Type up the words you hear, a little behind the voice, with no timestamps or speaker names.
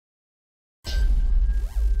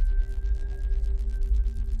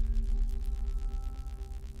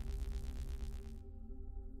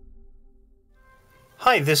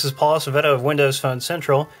Hi, this is Paul Acevedo of Windows Phone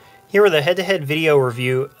Central, here with a head-to-head video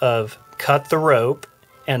review of Cut the Rope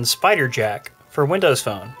and Spiderjack for Windows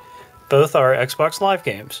Phone. Both are Xbox Live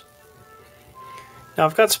games. Now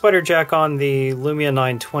I've got Spiderjack on the Lumia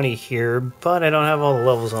 920 here, but I don't have all the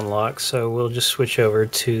levels unlocked, so we'll just switch over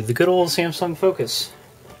to the good old Samsung Focus.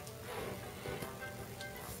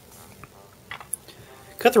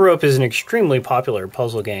 Cut the Rope is an extremely popular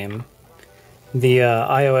puzzle game. The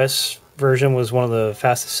iOS version was one of the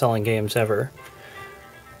fastest selling games ever.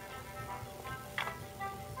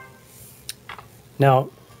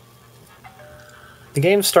 Now, the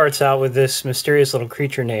game starts out with this mysterious little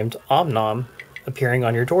creature named Omnom appearing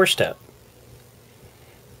on your doorstep.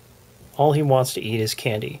 All he wants to eat is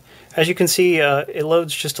candy. As you can see, it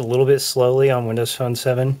loads just a little bit slowly on Windows Phone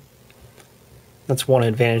 7. That's one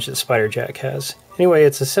advantage that Spiderjack has. Anyway,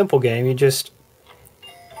 it's a simple game. You just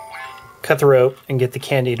cut the rope and get the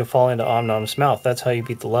candy to fall into Omnom's mouth. That's how you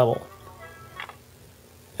beat the level.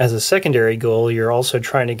 As a secondary goal, you're also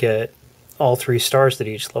trying to get all 3 stars that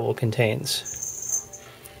each level contains.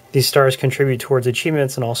 These stars contribute towards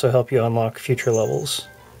achievements and also help you unlock future levels.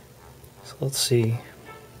 So let's see.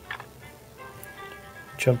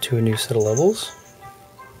 Jump to a new set of levels.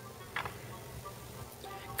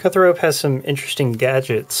 Cut the Rope has some interesting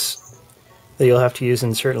gadgets that you'll have to use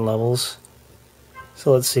in certain levels.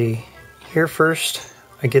 So let's see. Here first,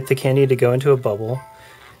 I get the candy to go into a bubble,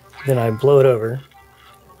 then I blow it over,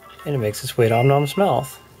 and it makes its way to Omnom's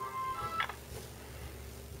mouth.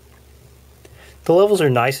 The levels are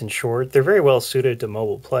nice and short. They're very well suited to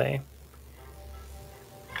mobile play.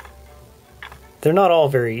 They're not all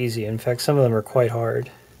very easy. In fact, some of them are quite hard.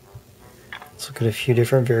 Let's look at a few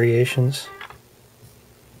different variations.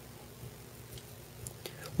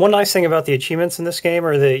 One nice thing about the achievements in this game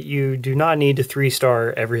are that you do not need to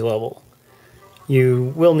 3-star every level.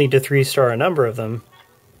 You will need to 3-star a number of them,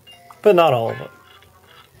 but not all of them.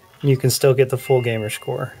 You can still get the full gamer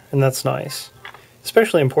score, and that's nice.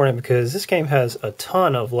 Especially important because this game has a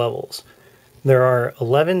ton of levels. There are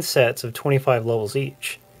 11 sets of 25 levels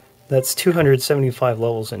each. That's 275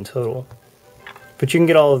 levels in total. But you can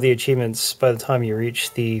get all of the achievements by the time you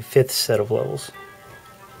reach the 5th set of levels.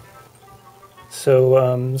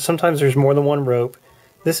 So sometimes there's more than one rope.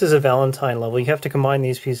 This is a Valentine level. You have to combine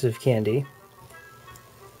these pieces of candy.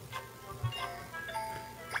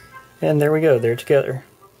 And there we go, they're together.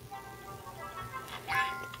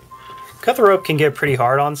 Cut the Rope can get pretty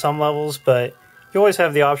hard on some levels, but you always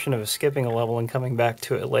have the option of skipping a level and coming back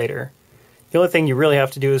to it later. The only thing you really have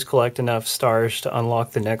to do is collect enough stars to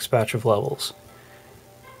unlock the next batch of levels.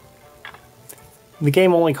 The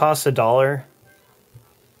game only costs $1.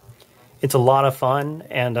 It's a lot of fun,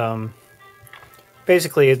 and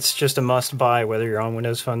basically it's just a must-buy whether you're on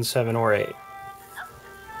Windows Phone 7 or 8.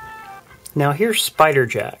 Now here's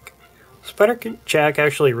Spiderjack. Spiderjack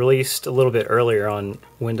actually released a little bit earlier on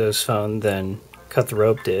Windows Phone than Cut the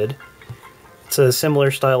Rope did. It's a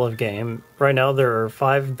similar style of game. Right now there are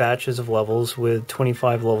 5 batches of levels with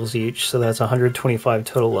 25 levels each, so that's 125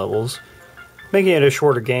 total levels, making it a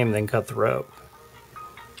shorter game than Cut the Rope.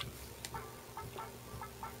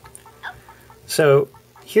 So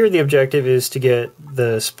here the objective is to get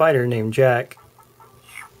the spider named Jack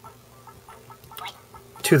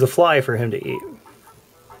to the fly for him to eat.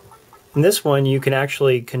 In this one, you can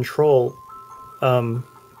actually control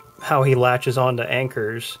how he latches onto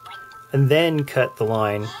anchors and then cut the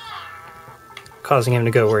line, causing him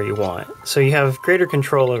to go where you want. So you have greater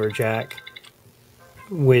control over Jack,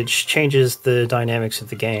 which changes the dynamics of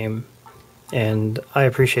the game, and I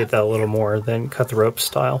appreciate that a little more than Cut the Rope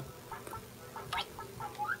style.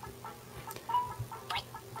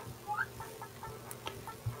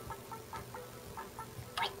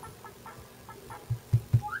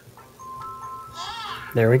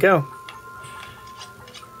 There we go.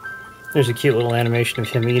 There's a cute little animation of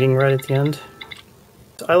him eating right at the end.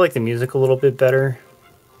 I like the music a little bit better.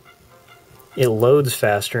 It loads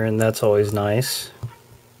faster, and that's always nice.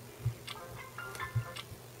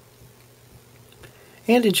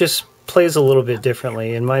 And it just plays a little bit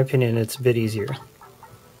differently. In my opinion, it's a bit easier.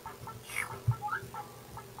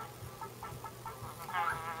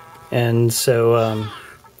 And so,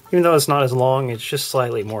 even though it's not as long, it's just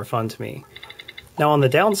slightly more fun to me. Now on the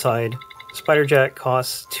downside, Spiderjack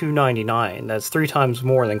costs $2.99. That's 3 times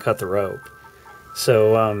more than Cut the Rope.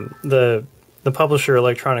 So the publisher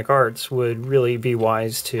Electronic Arts would really be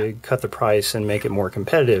wise to cut the price and make it more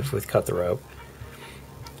competitive with Cut the Rope.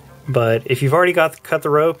 But if you've already got Cut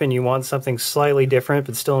the Rope and you want something slightly different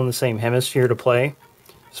but still in the same hemisphere to play,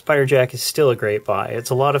 Spiderjack is still a great buy.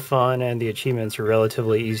 It's a lot of fun and the achievements are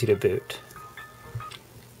relatively easy to boot.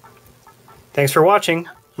 Thanks for watching.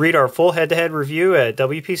 Read our full head-to-head review at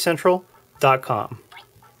WPCentral.com.